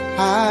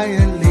high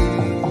and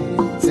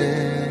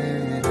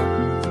lifted up,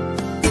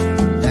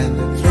 and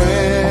the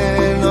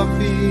train of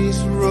his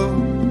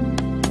robe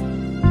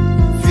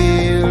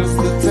fills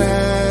the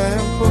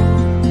temple.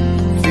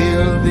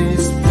 Fill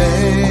this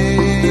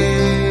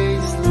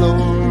place,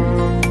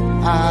 Lord,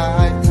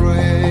 I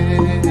pray.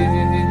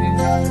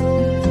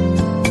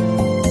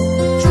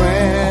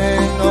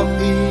 Train of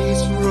his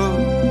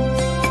robe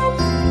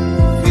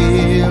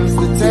fills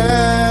the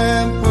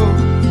temple.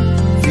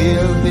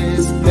 Fill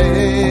this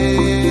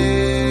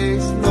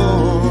place,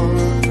 Lord,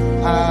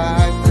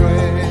 I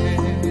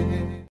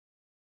pray.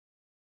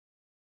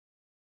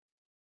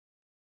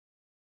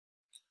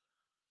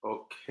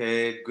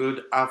 Okay,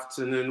 good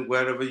afternoon,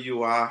 wherever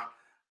you are.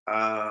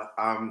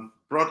 I'm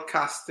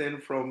broadcasting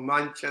from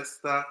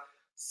Manchester,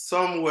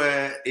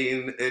 somewhere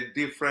in a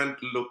different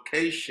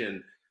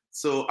location.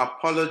 So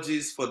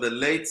apologies for the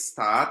late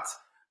start.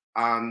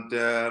 And,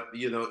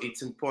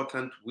 it's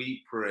important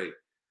we pray.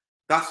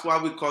 That's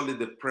why we call it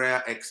the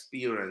prayer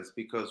experience,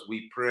 because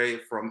we pray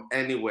from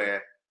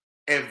anywhere,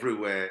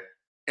 everywhere,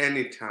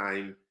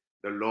 anytime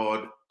the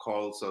Lord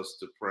calls us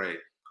to pray.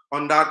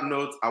 On that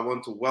note, I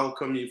want to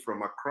welcome you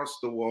from across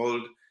the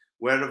world,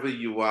 wherever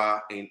you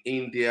are, in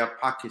India,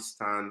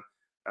 Pakistan,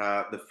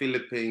 the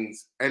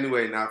Philippines,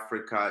 anywhere in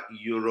Africa,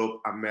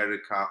 Europe,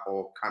 America,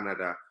 or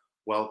Canada.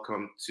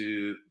 Welcome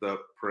to the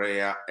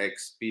prayer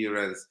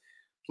experience.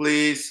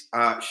 Please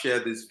share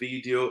this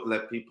video.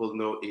 Let people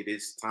know it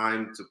is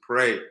time to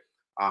pray.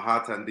 Our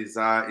heart and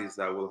desire is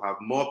that we'll have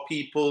more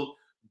people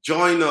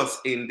join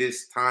us in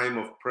this time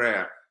of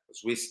prayer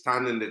as we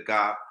stand in the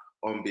gap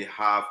on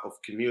behalf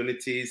of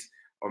communities,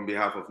 on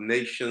behalf of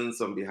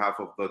nations, on behalf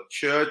of the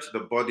church, the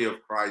body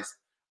of Christ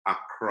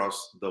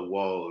across the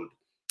world.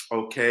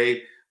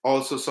 Okay.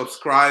 Also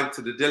subscribe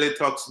to the Daily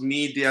Talks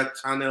Media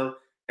channel,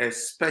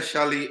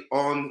 especially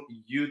on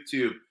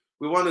YouTube.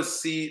 We want to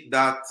see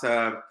that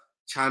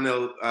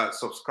channel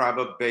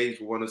subscriber base.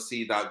 We want to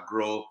see that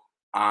grow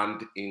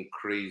and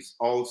increase.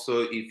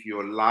 Also, if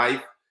you're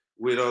live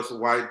with us,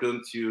 why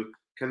don't you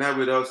connect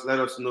with us? Let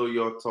us know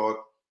your thought.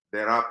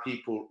 There are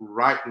people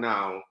right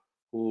now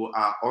who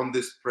are on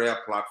this prayer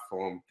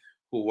platform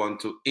who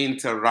want to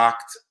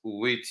interact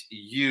with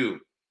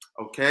you.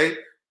 Okay.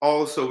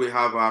 Also, we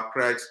have our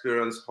prayer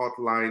experience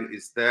hotline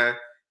is there.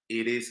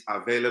 It is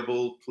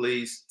available.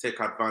 Please take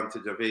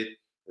advantage of it.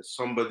 There's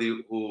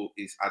somebody who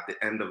is at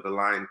the end of the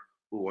line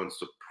who wants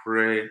to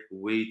pray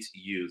with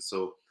you.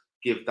 So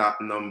give that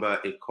number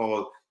a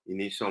call. You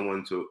need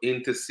someone to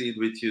intercede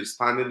with you,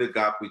 stand in the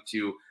gap with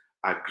you,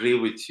 agree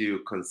with you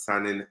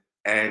concerning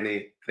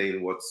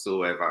anything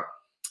whatsoever.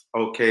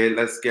 Okay,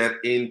 let's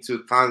get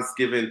into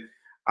Thanksgiving.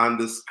 And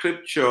the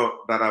scripture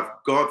that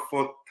I've got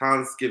for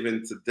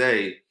Thanksgiving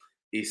today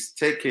is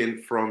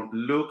taken from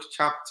Luke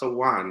chapter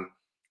 1,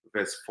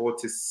 verse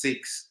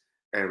 46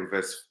 and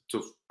verse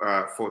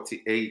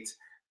 48.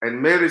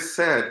 And Mary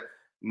said,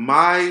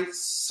 "My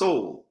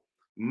soul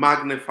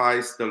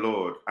magnifies the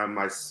Lord, and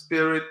my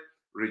spirit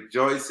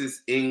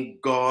rejoices in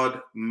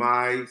God,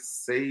 my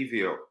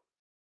Savior."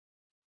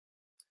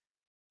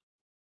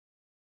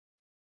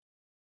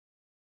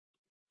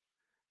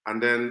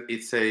 And then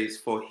it says,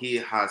 "For he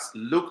has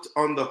looked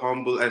on the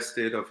humble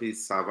estate of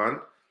his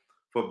servant.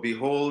 For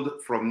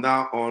behold, from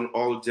now on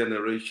all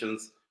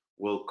generations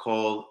will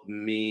call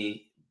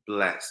me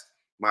blessed.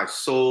 My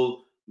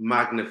soul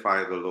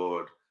magnify the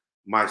Lord.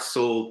 My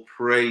soul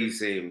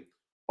praise him.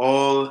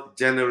 All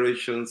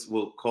generations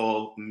will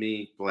call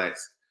me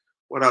blessed."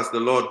 What has the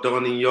Lord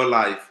done in your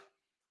life?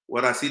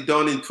 What has he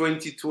done in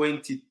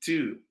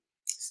 2022?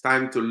 It's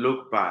time to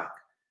look back.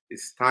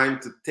 It's time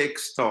to take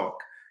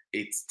stock.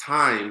 It's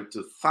time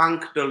to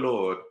thank the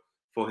Lord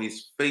for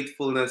his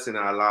faithfulness in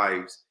our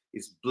lives,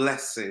 his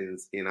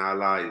blessings in our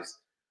lives.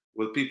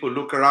 Will people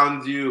look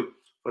around you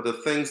for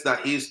the things that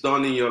he's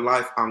done in your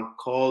life and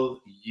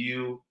call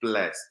you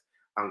blessed,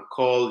 and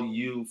call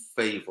you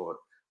favored,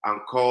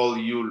 and call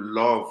you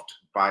loved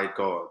by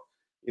God?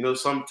 You know,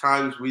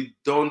 sometimes we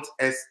don't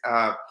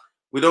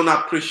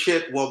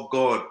appreciate what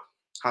God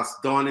has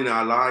done in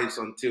our lives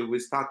until we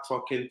start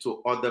talking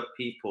to other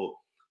people,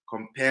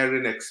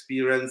 comparing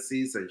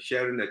experiences and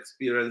sharing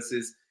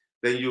experiences.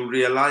 Then you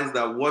realize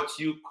that what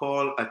you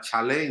call a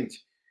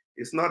challenge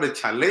is not a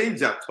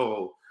challenge at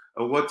all.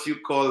 Or what you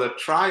call a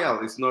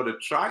trial is not a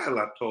trial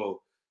at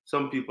all.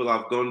 Some people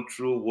have gone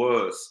through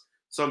worse.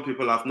 Some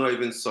people have not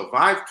even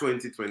survived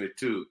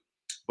 2022.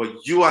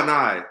 But you and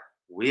I,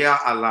 we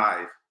are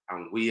alive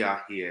and we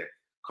are here.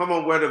 Come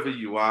on, wherever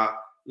you are,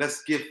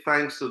 let's give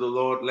thanks to the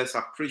Lord. Let's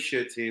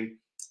appreciate him.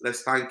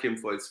 Let's thank him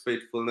for his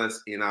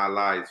faithfulness in our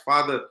lives.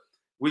 Father,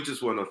 we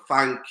just want to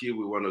thank you.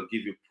 We want to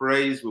give you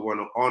praise. We want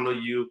to honor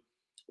you.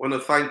 We want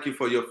to thank you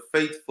for your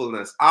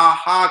faithfulness. Our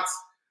hearts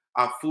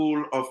are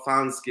full of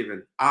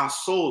thanksgiving. Our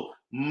soul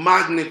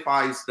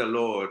magnifies the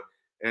Lord,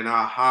 and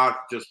our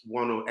heart just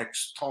want to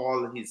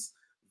extol his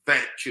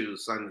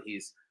virtues and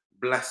his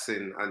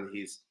blessing and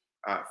his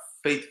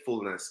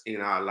faithfulness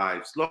in our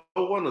lives. Lord, I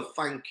want to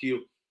thank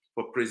you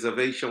for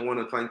preservation. I want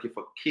to thank you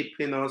for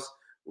keeping us.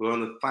 We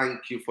want to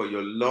thank you for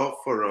your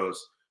love for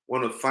us.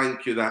 want to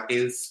thank you that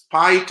in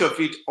spite of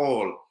it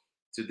all,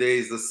 today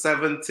is the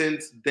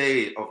 17th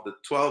day of the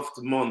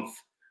 12th month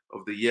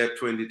of the year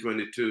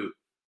 2022.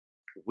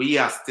 We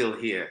are still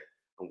here,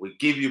 and we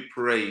give you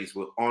praise.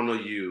 We honor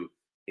you.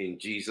 In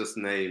Jesus'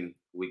 name,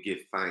 we give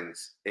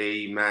thanks.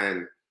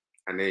 Amen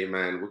and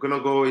amen. We're going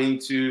to go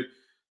into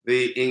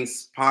the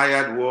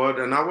inspired word,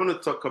 and I want to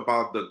talk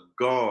about the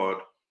God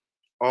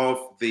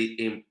of the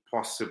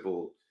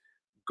impossible.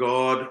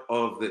 God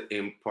of the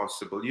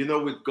impossible. You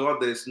know, with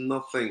God, there's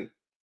nothing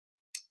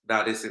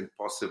that is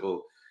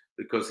impossible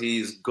because He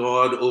is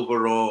God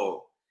over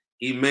all.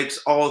 He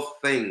makes all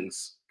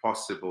things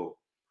possible.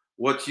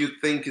 What you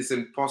think is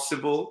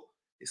impossible,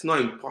 it's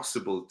not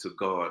impossible to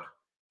God.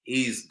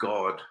 He's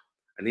God,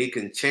 and He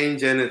can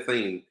change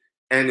anything,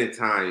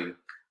 anytime.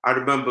 I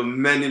remember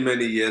many,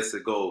 many years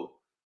ago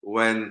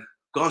when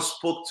God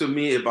spoke to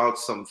me about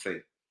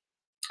something,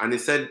 and He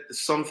said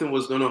something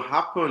was going to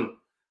happen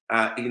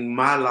in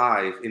my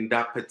life in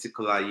that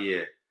particular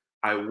year.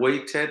 I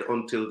waited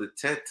until the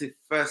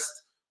 31st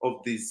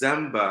of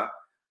December,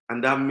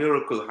 and that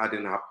miracle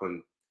hadn't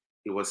happened.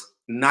 It was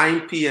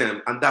 9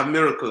 p.m. and that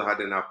miracle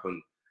hadn't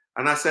happened.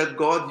 And I said,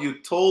 God,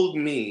 you told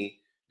me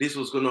this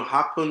was going to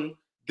happen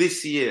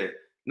this year.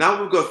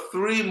 Now we've got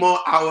 3 more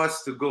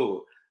hours to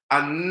go,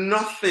 and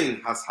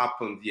nothing has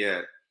happened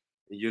yet.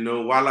 You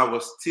know, while I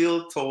was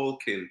still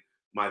talking,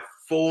 my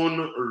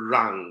phone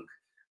rang,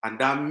 and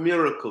that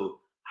miracle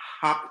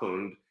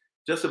happened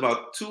just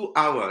about 2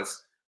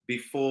 hours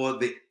before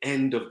the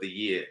end of the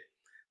year.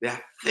 There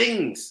are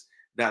things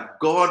that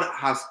God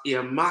has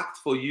earmarked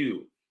for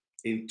you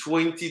in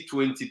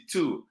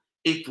 2022.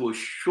 It will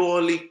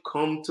surely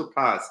come to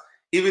pass.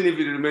 Even if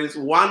it remains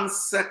 1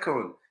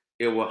 second,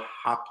 it will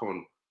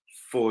happen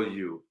for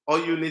you.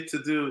 All you need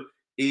to do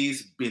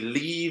is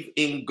believe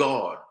in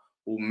God,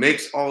 who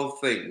makes all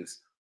things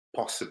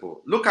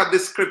possible. Look at the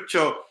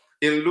scripture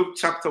in Luke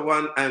chapter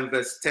 1 and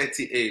verse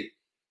 38.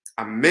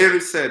 And Mary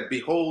said,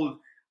 behold,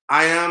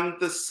 I am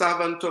the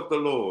servant of the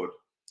Lord.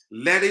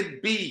 Let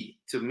it be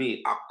to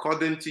me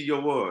according to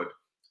your word.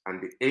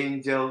 And the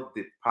angel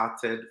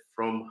departed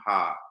from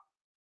her.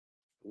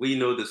 We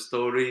know the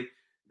story.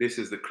 This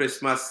is the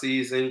Christmas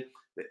season.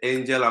 The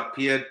angel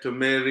appeared to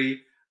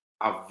Mary,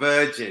 a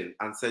virgin,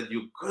 and said,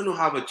 you're going to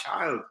have a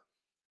child.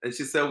 And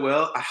she said,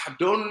 well, I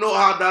don't know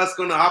how that's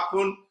going to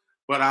happen,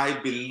 but I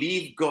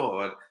believe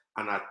God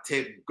and I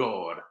take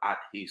God at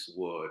His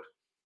word.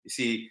 You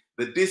see,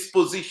 the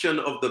disposition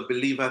of the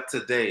believer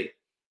today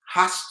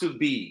has to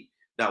be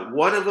that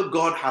whatever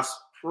God has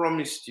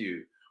promised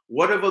you,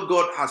 whatever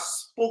God has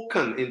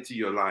spoken into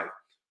your life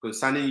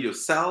concerning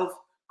yourself,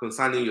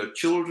 concerning your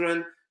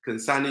children,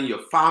 concerning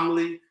your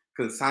family,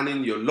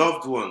 concerning your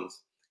loved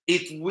ones,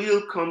 it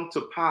will come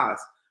to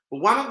pass. But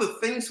one of the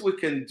things we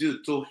can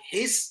do to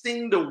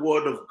hasten the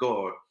word of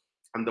God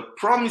and the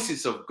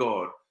promises of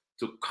God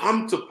to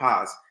come to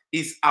pass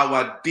is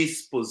our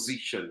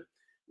disposition.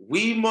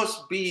 We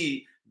must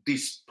be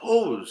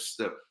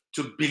disposed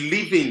to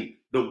believing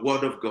the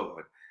word of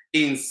God,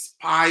 in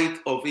spite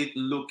of it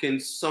looking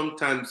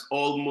sometimes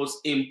almost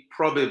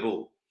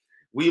improbable.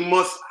 We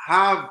must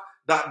have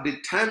that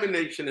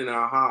determination in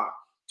our heart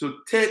to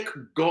take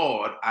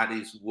God at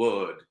His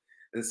word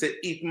and say,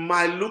 it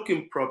might look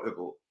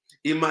improbable,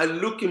 it might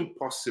look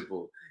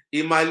impossible,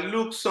 it might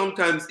look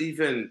sometimes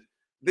even,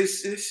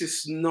 this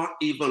is not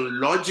even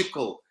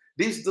logical.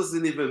 This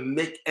doesn't even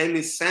make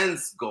any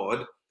sense,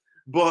 God.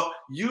 But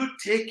you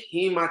take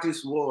Him at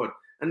His word.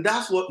 And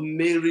that's what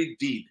Mary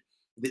did.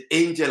 The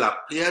angel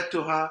appeared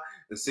to her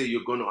and said,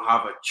 you're going to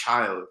have a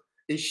child.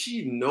 And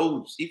she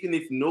knows, even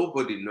if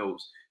nobody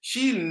knows,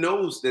 she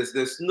knows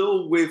there's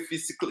no way,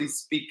 physically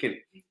speaking,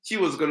 she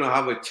was going to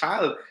have a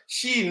child.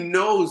 She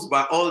knows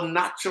by all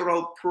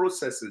natural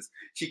processes,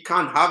 she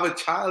can't have a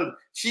child.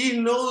 She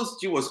knows,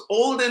 she was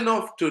old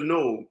enough to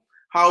know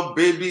how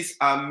babies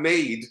are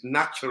made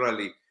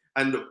naturally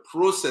and the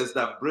process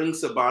that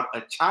brings about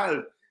a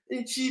child.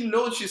 And she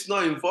knows she's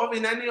not involved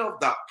in any of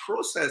that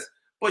process.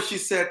 But she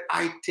said,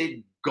 I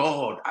take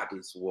God at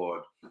His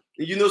word.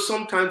 You know,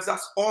 sometimes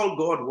that's all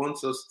God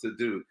wants us to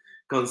do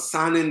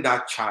concerning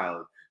that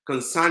child,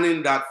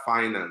 concerning that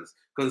finance,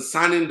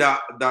 concerning that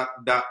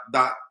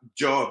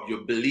job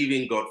you're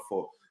believing God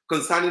for,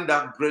 concerning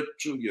that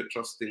breakthrough you're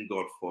trusting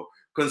God for,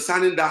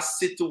 concerning that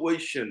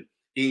situation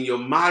in your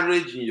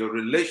marriage, in your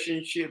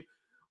relationship,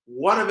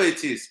 whatever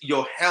it is,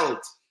 your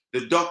health.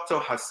 The doctor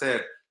has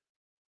said,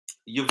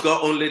 you've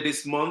got only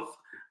this month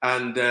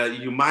and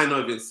you might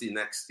not even see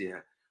next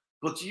year.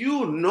 But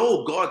you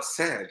know God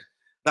said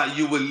that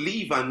you will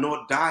live and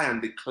not die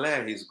and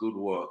declare His good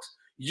works.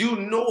 You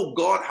know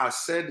God has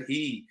said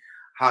He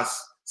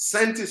has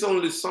sent His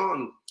only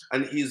Son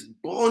and He's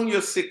borne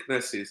your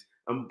sicknesses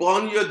and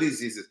borne your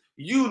diseases.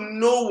 You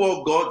know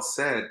what God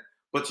said,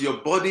 but your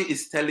body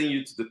is telling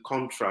you to the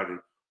contrary.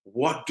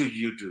 What do?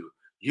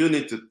 You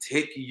need to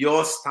take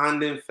your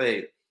stand in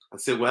faith and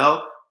say,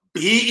 well,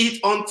 be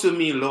it unto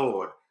me,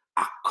 Lord,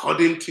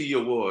 according to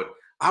your word.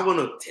 I want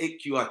to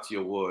take you at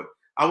your word.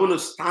 I want to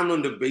stand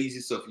on the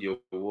basis of your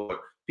word.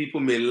 People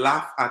may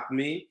laugh at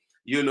me.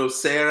 You know,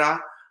 Sarah,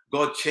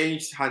 God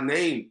changed her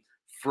name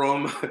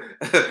from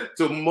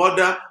to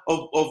mother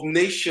of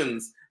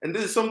nations. And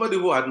this is somebody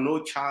who had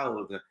no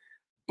child.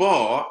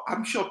 But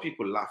I'm sure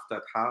people laughed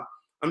at her.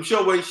 I'm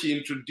sure when she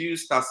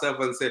introduced herself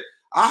and said,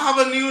 I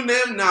have a new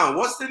name now.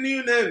 What's the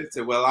new name? She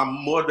said, well,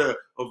 I'm mother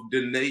of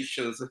the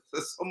nations.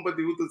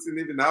 Somebody who doesn't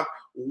even have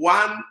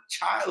one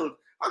child.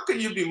 How can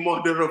you be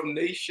mother of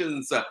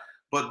nations?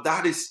 But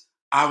that is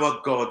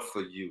our God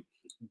for you.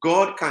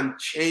 God can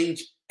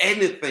change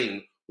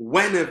anything,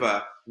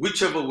 whenever,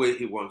 whichever way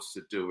he wants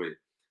to do it.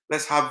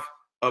 Let's have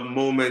a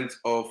moment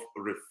of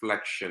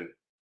reflection.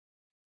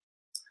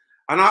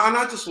 And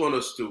I just want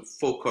us to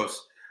focus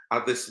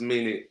at this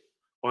minute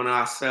on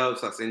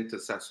ourselves as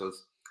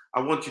intercessors.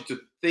 I want you to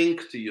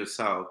think to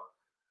yourself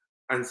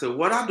and say,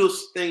 what are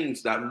those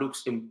things that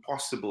looks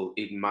impossible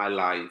in my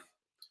life?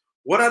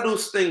 What are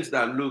those things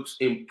that looks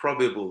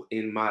improbable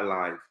in my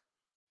life?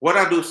 What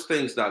are those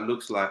things that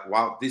looks like,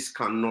 wow, this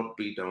cannot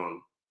be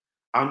done?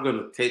 I'm going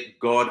to take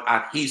God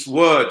at his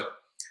word.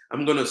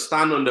 I'm going to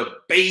stand on the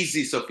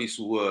basis of his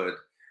word.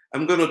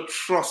 I'm going to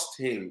trust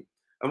him.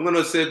 I'm going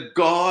to say,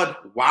 God,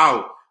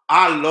 wow,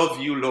 I love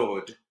you,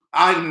 Lord.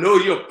 I know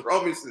your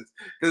promises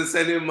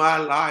concerning my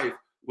life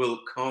will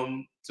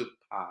come to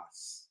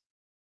pass.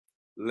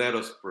 Let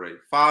us pray.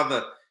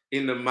 Father,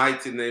 in the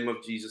mighty name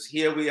of Jesus,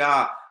 here we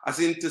are as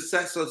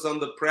intercessors on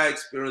the Prayer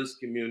Experience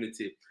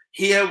community.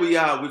 Here we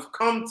are. We've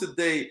come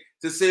today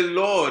to say,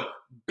 Lord,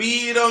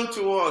 be it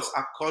unto us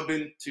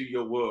according to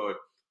your word.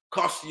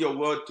 Cause your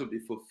word to be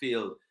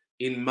fulfilled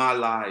in my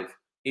life,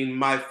 in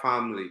my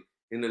family,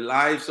 in the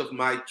lives of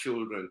my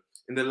children,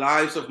 in the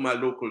lives of my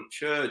local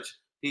church,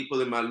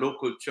 people in my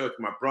local church,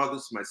 my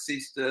brothers, my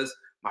sisters,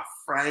 my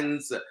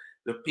friends,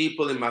 the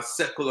people in my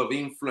circle of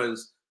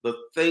influence, the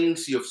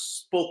things you've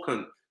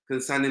spoken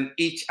concerning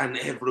each and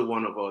every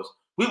one of us.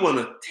 We want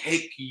to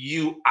take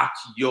you at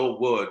your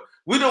word.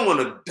 We don't want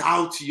to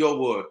doubt your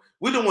word.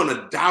 We don't want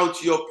to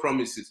doubt your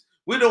promises.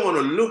 We don't want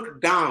to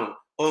look down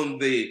on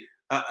the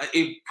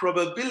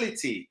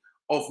improbability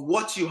of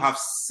what you have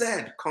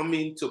said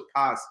coming to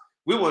pass.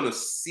 We want to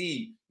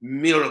see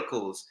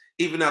miracles,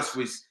 even as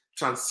we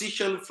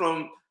transition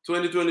from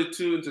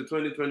 2022 into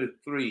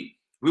 2023.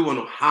 We want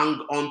to hang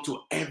on to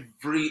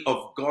every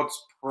of God's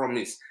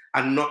promise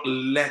and not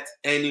let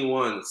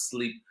anyone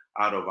slip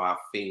out of our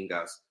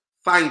fingers.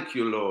 Thank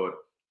you, Lord.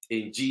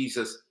 In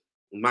Jesus'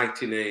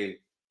 mighty name,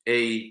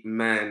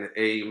 amen,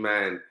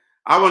 amen.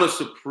 I want us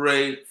to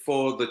pray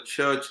for the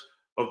church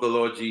of the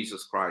Lord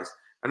Jesus Christ.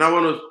 And I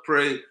want to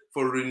pray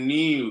for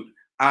renewed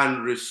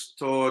and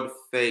restored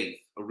faith.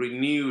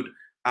 Renewed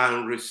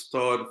and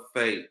restored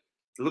faith.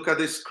 Look at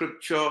this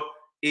scripture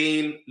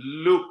in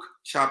Luke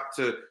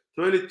chapter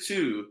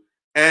 22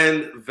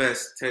 and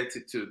verse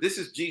 32. This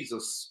is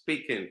Jesus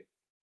speaking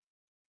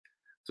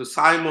to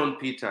Simon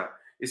Peter.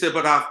 He said,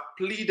 but I've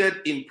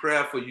pleaded in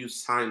prayer for you,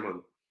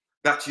 Simon,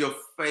 that your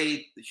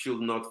faith should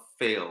not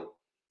fail.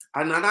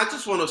 And I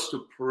just want us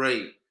to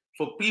pray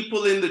for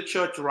people in the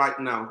church right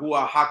now who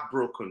are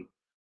heartbroken,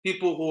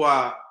 people who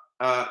are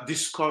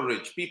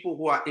discouraged, people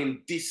who are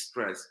in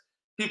distress,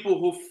 people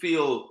who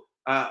feel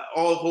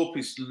all hope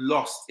is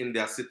lost in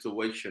their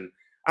situation.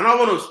 And I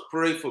want to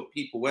pray for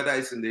people, whether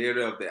it's in the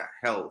area of their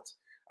health,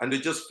 and they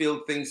just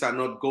feel things are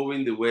not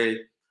going the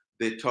way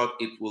they thought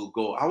it will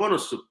go. I want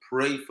us to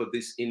pray for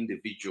these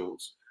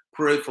individuals,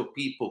 pray for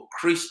people,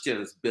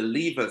 Christians,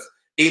 believers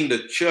in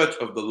the church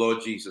of the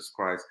Lord Jesus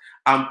Christ,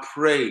 and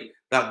pray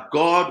that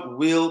God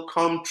will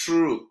come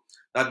true,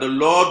 that the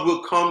Lord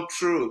will come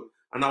true.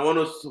 And I want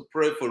us to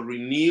pray for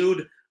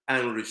renewed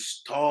and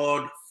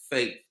restored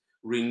faith,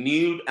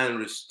 renewed and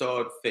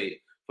restored faith.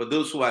 For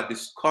those who are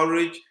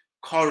discouraged,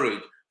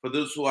 courage. For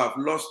those who have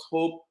lost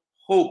hope,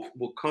 hope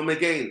will come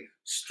again.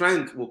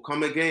 Strength will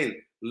come again.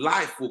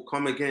 Life will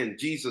come again.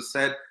 Jesus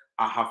said,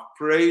 I have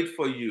prayed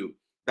for you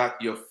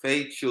that your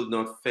faith should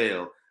not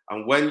fail.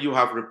 And when you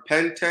have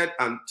repented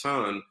and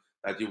turned,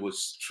 that you will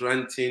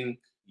strengthen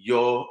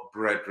your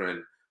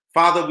brethren.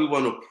 Father, we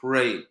want to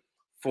pray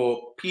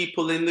for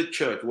people in the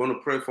church. We want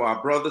to pray for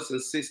our brothers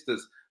and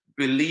sisters,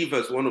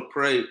 believers. We want to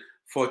pray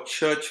for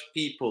church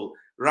people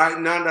right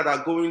now that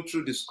are going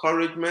through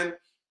discouragement.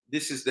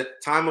 This is the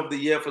time of the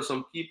year for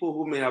some people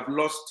who may have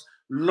lost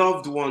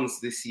loved ones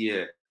this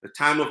year. The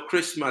time of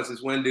Christmas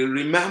is when they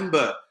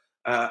remember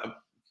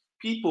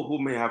people who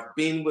may have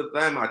been with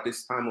them at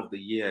this time of the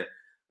year,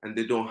 and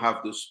they don't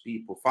have those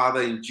people.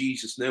 Father, in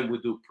Jesus' name, we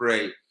do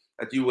pray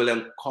that you will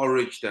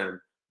encourage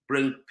them,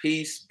 bring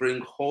peace,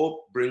 bring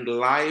hope, bring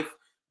life,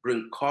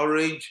 bring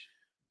courage,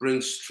 bring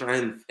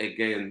strength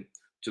again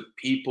to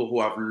people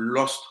who have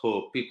lost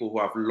hope, people who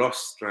have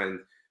lost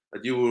strength,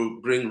 that you will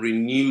bring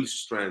renewed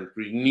strength,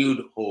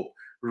 renewed hope,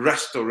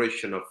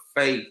 restoration of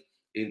faith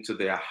into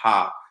their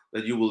heart,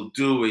 that you will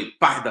do it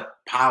by the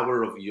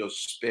power of your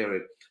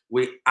Spirit.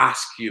 We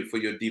ask you for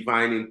your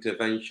divine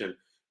intervention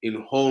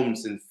in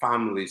homes and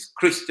families,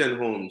 Christian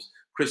homes,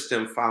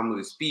 Christian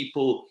families,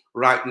 people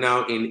right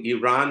now in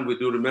Iran. We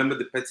do remember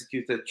the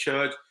persecuted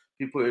church,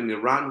 people in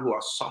Iran who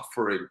are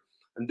suffering,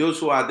 and those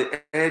who are at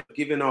the edge of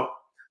giving up.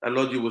 that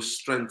Lord, you will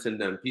strengthen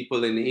them.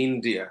 People in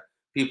India,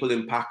 people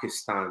in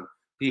Pakistan,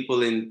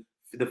 people in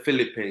the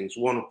Philippines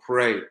want to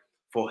pray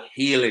for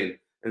healing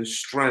and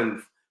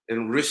strength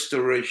and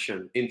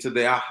restoration into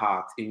their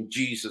heart in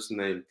Jesus'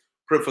 name.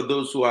 Pray for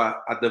those who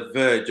are at the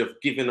verge of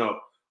giving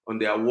up on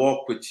their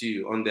walk with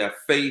you, on their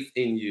faith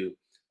in you,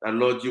 that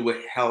Lord, you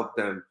will help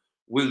them.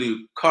 Will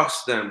you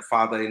cause them,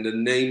 Father, in the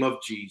name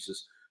of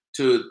Jesus,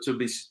 to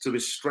be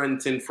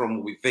strengthened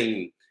from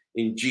within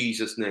in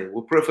Jesus' name.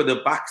 We pray for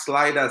the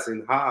backsliders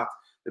in heart,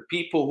 the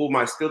people who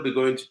might still be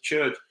going to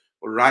church,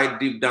 but right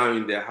deep down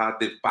in their heart,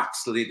 they've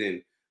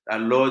backslidden.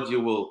 That Lord,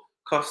 you will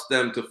cause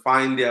them to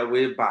find their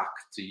way back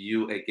to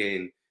you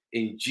again.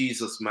 In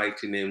Jesus'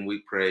 mighty name we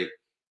pray.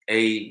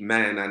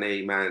 Amen and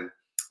amen.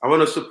 I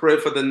want us to pray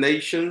for the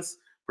nations,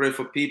 pray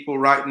for people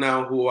right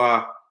now who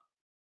are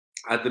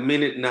at the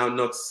minute now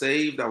not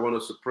saved. I want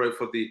us to pray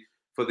for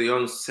the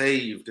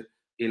unsaved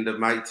in the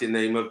mighty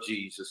name of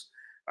Jesus.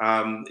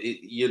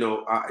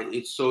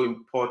 It's so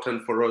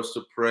important for us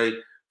to pray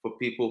for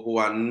people who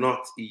are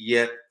not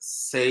yet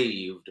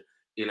saved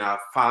in our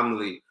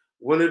family.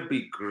 Wouldn't it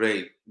be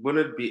great?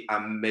 Wouldn't it be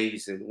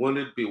amazing?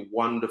 Wouldn't it be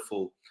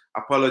wonderful?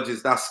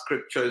 Apologies, that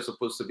scripture is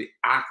supposed to be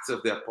Acts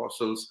of the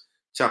Apostles,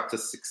 chapter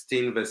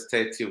 16, verse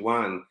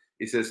 31.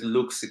 It says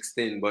Luke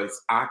 16, but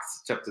it's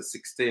Acts chapter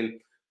 16,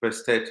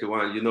 verse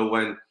 31. You know,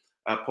 when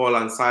Paul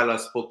and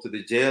Silas spoke to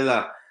the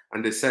jailer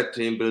and they said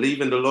to him,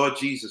 believe in the Lord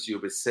Jesus,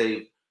 you'll be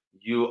saved,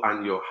 you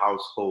and your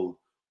household.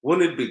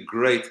 Wouldn't it be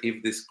great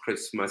if this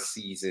Christmas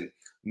season,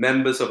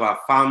 members of our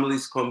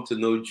families come to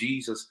know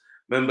Jesus,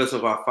 members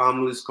of our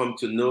families come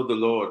to know the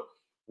Lord?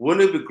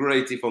 Wouldn't it be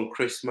great if on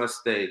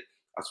Christmas Day,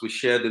 as we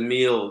share the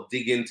meal,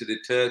 dig into the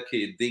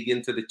turkey, dig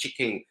into the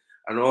chicken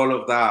and all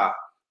of that,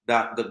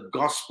 that the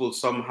gospel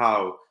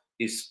somehow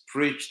is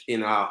preached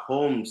in our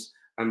homes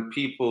and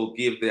people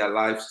give their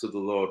lives to the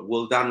Lord?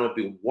 Will that not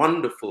be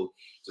wonderful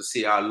to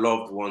see our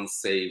loved ones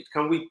saved?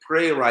 Can we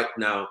pray right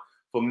now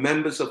for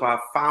members of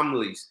our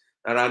families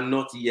that are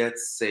not yet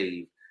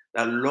saved?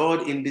 That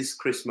Lord, in this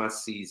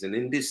Christmas season,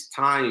 in this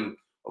time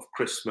of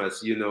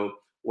Christmas, you know,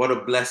 what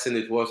a blessing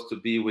it was to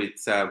be with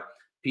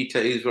Peter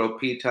Israel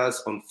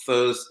Peters on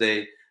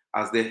Thursday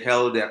as they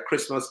held their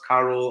Christmas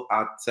carol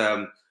at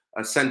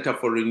a Center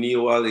for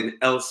Renewal in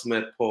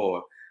Ellesmere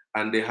Port.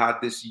 And they had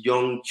these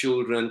young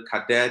children,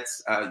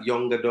 cadets,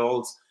 young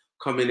adults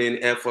coming in,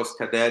 Air Force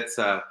cadets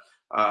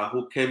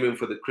who came in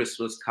for the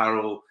Christmas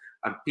carol.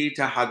 And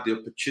Peter had the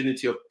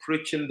opportunity of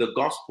preaching the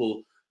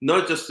gospel,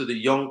 not just to the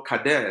young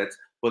cadets,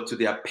 but to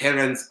their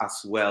parents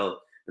as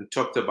well, and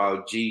talked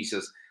about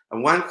Jesus.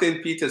 And one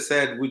thing Peter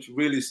said, which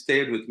really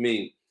stayed with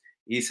me,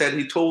 he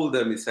told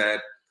them,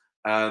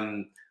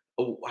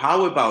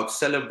 how about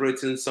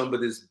celebrating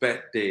somebody's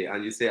birthday?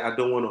 And you say, I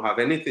don't want to have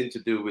anything to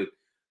do with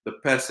the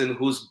person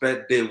whose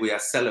birthday we are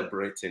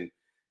celebrating.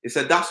 He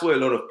said, that's what a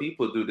lot of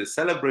people do. They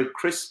celebrate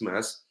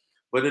Christmas,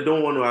 but they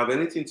don't want to have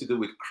anything to do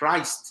with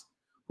Christ,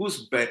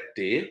 whose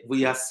birthday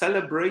we are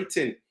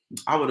celebrating.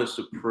 I want us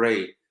to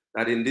pray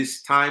that in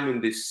this time,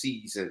 in this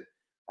season,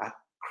 that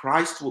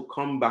Christ will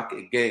come back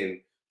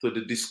again to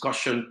the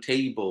discussion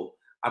table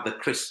at the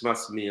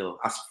Christmas meal,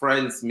 as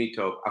friends meet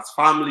up, as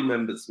family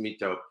members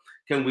meet up.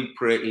 Can we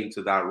pray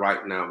into that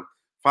right now?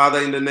 Father,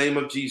 in the name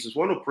of Jesus, I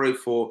want to pray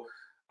for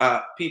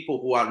people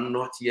who are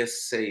not yet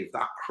saved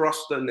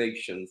across the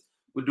nations.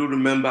 We do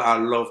remember our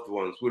loved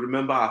ones. We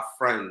remember our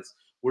friends.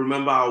 We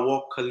remember our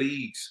work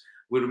colleagues.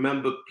 We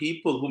remember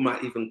people who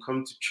might even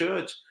come to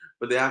church,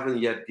 but they haven't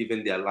yet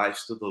given their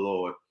lives to the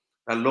Lord.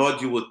 And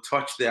Lord, you will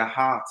touch their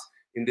hearts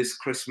in this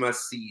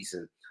Christmas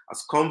season.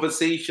 As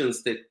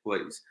conversations take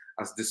place,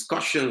 as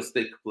discussions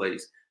take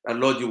place, that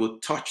Lord, you will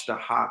touch the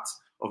hearts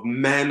of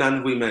men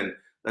and women,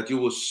 that you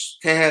will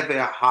stir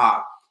their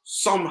heart.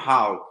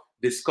 Somehow,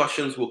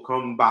 discussions will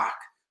come back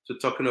to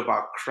talking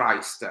about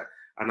Christ.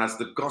 And as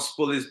the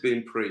gospel is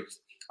being preached,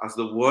 as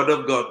the word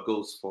of God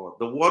goes forth,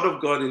 the word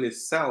of God in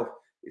itself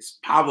is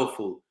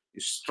powerful,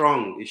 is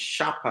strong, is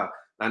sharper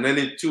than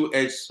any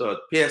two-edged sword,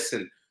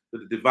 piercing to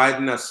the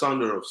dividing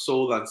asunder of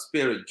soul and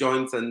spirit,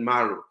 joints and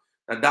marrow.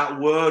 That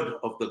word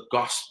of the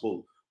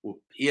gospel will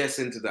pierce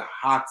into the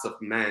hearts of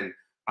men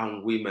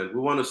and women. We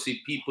want to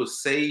see people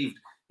saved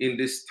in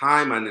this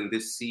time and in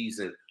this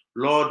season.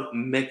 Lord,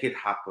 make it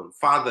happen.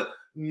 Father,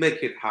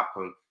 make it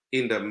happen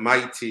in the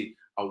mighty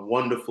and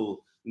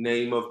wonderful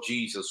name of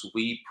Jesus.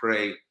 We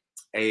pray.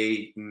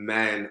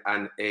 Amen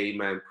and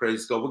amen.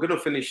 Praise God. We're going to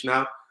finish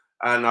now,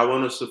 and I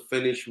want us to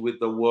finish with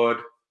the word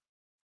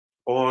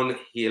on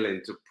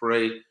healing, to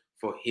pray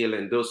for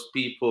healing. Those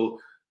people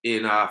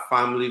in our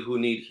family who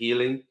need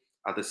healing.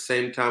 At the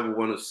same time, we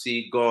want to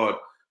see God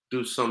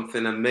do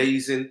something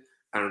amazing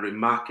and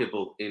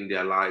remarkable in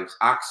their lives.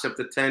 Acts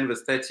chapter 10,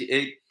 verse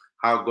 38,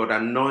 how God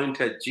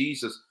anointed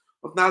Jesus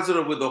of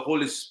Nazareth with the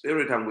Holy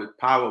Spirit and with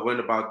power, went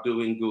about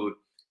doing good,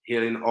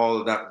 healing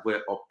all that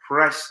were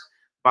oppressed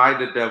by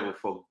the devil,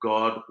 for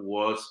God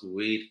was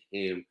with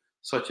him.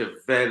 Such a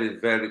very,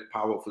 very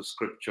powerful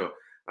scripture.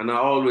 And I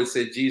always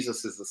say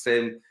Jesus is the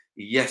same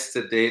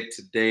yesterday,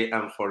 today,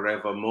 and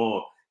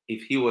forevermore.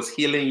 If he was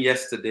healing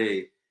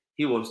yesterday,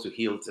 He wants to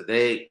heal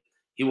today.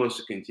 He wants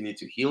to continue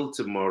to heal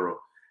tomorrow.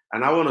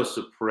 And I want us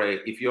to pray.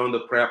 If you're on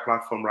the prayer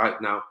platform right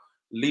now,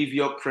 leave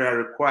your prayer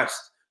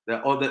request. There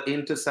are other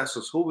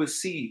intercessors who will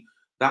see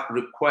that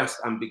request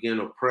and begin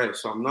to pray.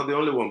 So I'm not the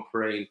only one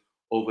praying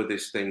over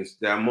these things.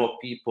 There are more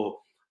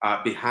people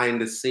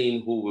behind the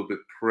scene who will be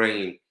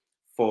praying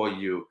for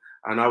you.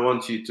 And I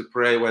want you to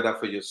pray, whether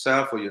for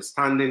yourself or you're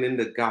standing in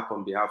the gap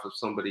on behalf of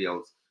somebody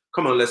else.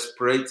 Come on, let's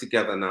pray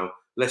together now.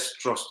 Let's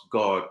trust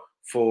God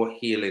for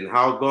healing.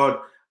 How God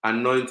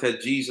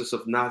anointed Jesus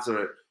of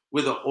Nazareth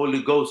with the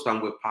Holy Ghost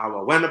and with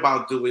power, went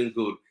about doing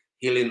good,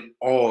 healing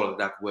all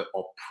that were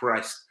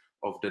oppressed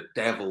of the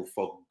devil,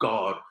 for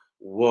God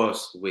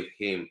was with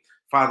him.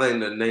 Father, in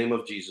the name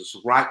of Jesus,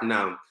 right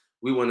now,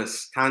 we want to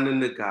stand in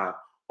the gap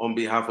on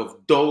behalf of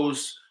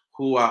those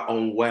who are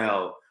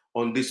unwell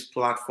on this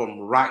platform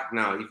right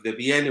now. If there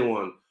be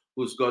anyone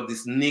who's got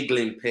this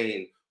niggling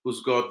pain,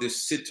 who's got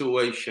this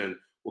situation,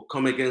 we'll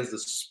come against the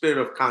spirit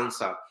of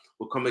cancer,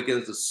 we'll come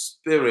against the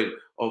spirit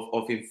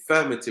of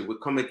infirmity, we'll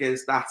come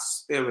against that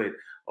spirit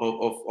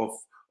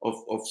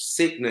of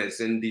sickness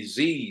and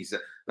disease,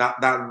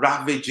 that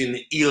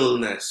ravaging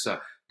illness,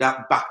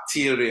 that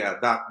bacteria,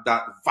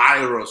 that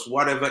virus,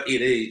 whatever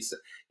it is,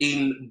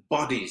 in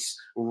bodies.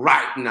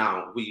 Right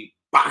now, we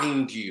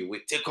bind you, we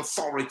take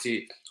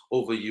authority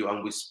over you,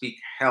 and we speak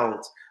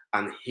health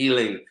and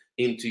healing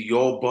into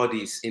your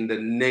bodies in the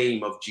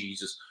name of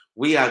Jesus.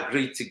 We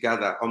agree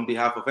together on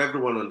behalf of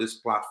everyone on this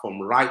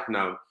platform right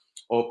now,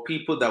 or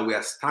people that we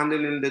are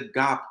standing in the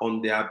gap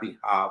on their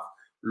behalf.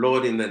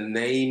 Lord, in the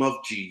name of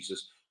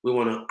Jesus, we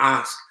want to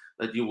ask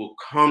that you will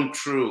come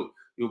through.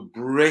 You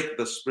break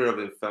the spirit of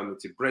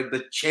infirmity, break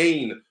the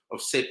chain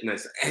of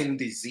sickness and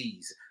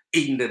disease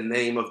in the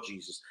name of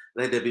Jesus.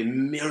 Let there be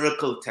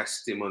miracle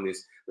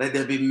testimonies. Let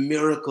there be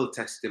miracle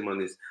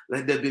testimonies.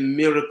 Let there be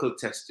miracle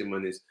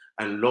testimonies.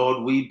 And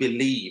Lord, we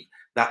believe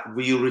that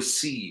we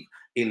receive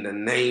in the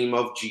name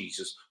of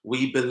Jesus.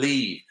 We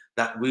believe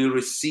that we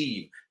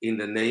receive in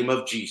the name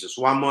of Jesus.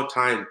 One more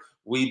time,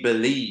 we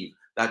believe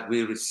that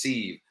we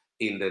receive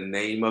in the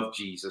name of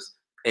Jesus.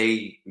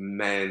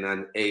 Amen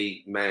and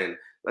amen.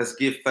 Let's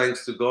give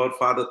thanks to God.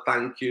 Father,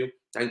 thank you.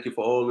 Thank you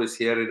for always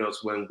hearing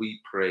us when we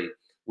pray.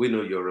 We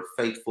know you're a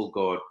faithful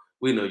God.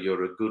 We know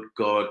you're a good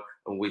God.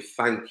 And we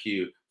thank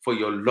you for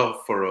your love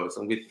for us.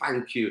 And we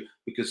thank you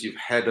because you've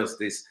heard us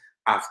this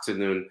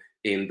afternoon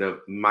in the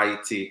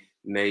mighty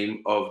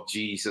name of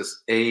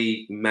Jesus.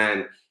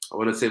 Amen. I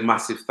want to say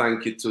massive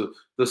thank you to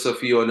those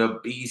of you on a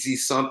busy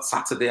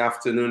Saturday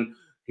afternoon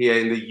here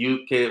in the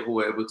UK who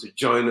were able to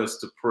join us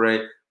to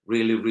pray.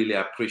 Really, really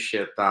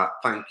appreciate that.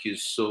 Thank you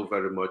so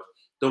very much.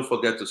 Don't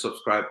forget to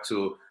subscribe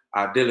to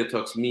our Daily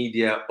Talks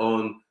Media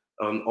on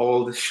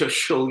all the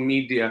social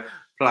media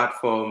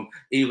platform,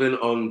 even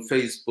on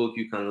Facebook.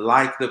 You can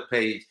like the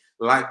page,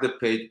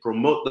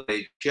 promote the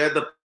page, share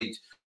the page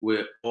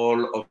with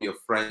all of your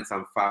friends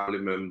and family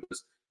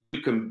members.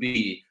 You can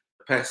be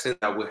the person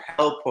that will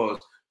help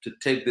us to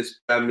take this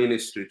prayer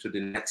ministry to the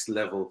next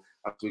level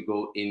as we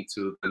go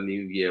into the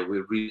new year.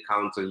 We really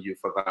count on you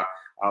for that.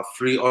 Our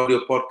free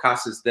audio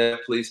podcast is there.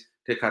 Please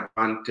take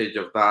advantage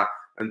of that.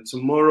 And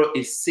tomorrow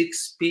is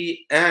 6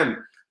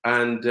 p.m.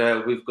 And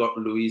we've got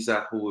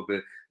Louisa who will be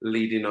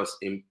leading us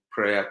in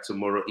prayer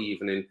tomorrow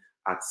evening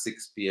at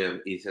 6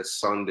 p.m. It's a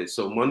Sunday.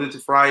 So Monday to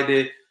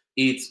Friday,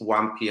 it's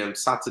 1 p.m.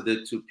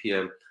 Saturday, 2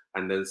 p.m.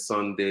 And then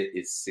Sunday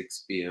is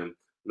 6 p.m.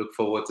 Look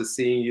forward to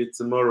seeing you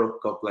tomorrow.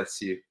 God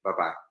bless you.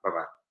 Bye-bye.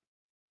 Bye-bye.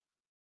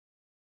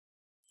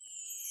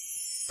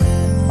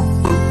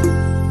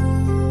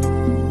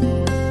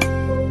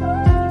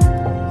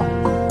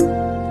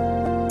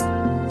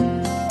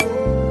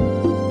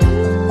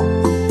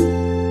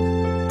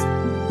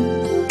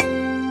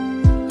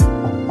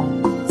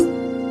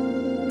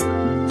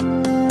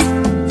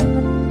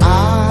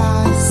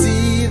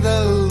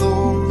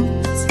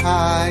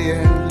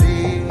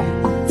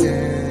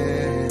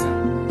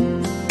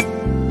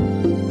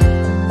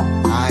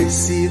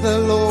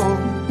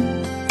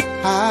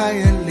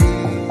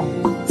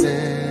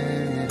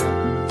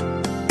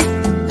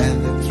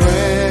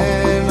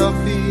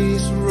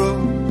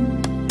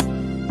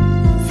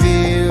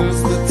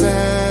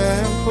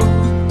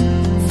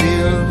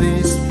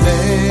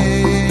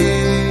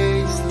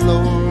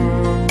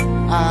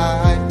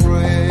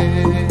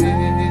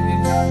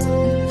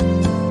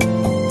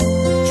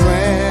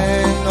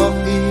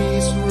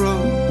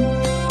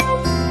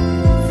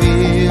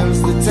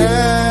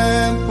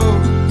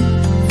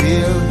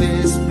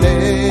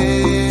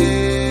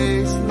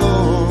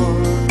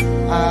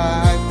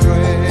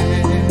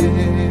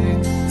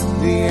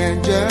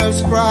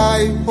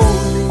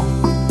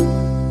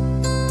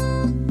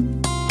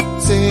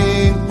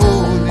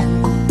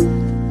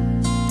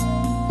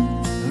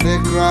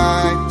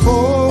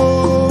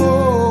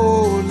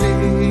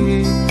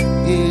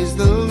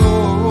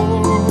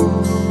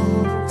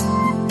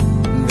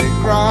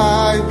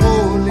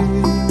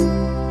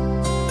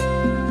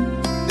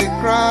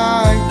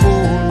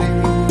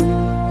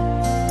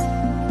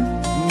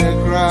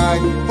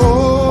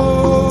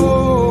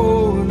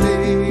 Holy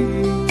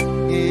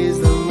is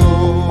the Lord.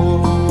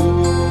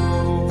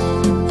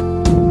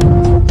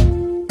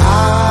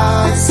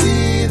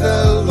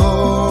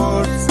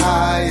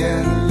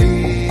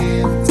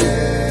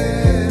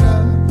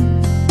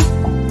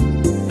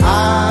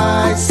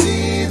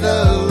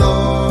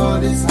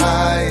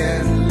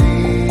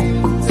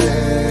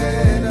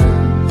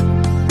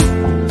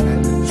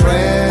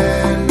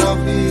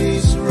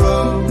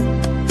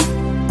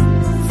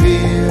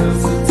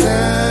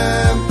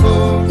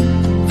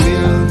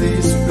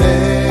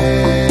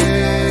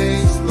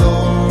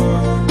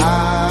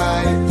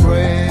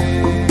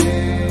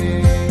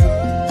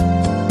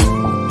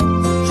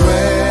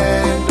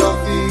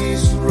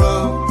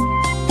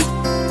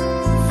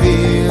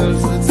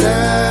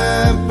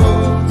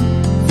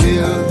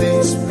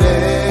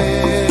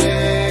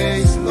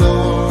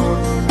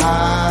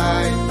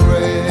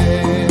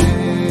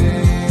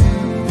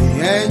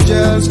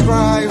 Jesus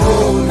Christ.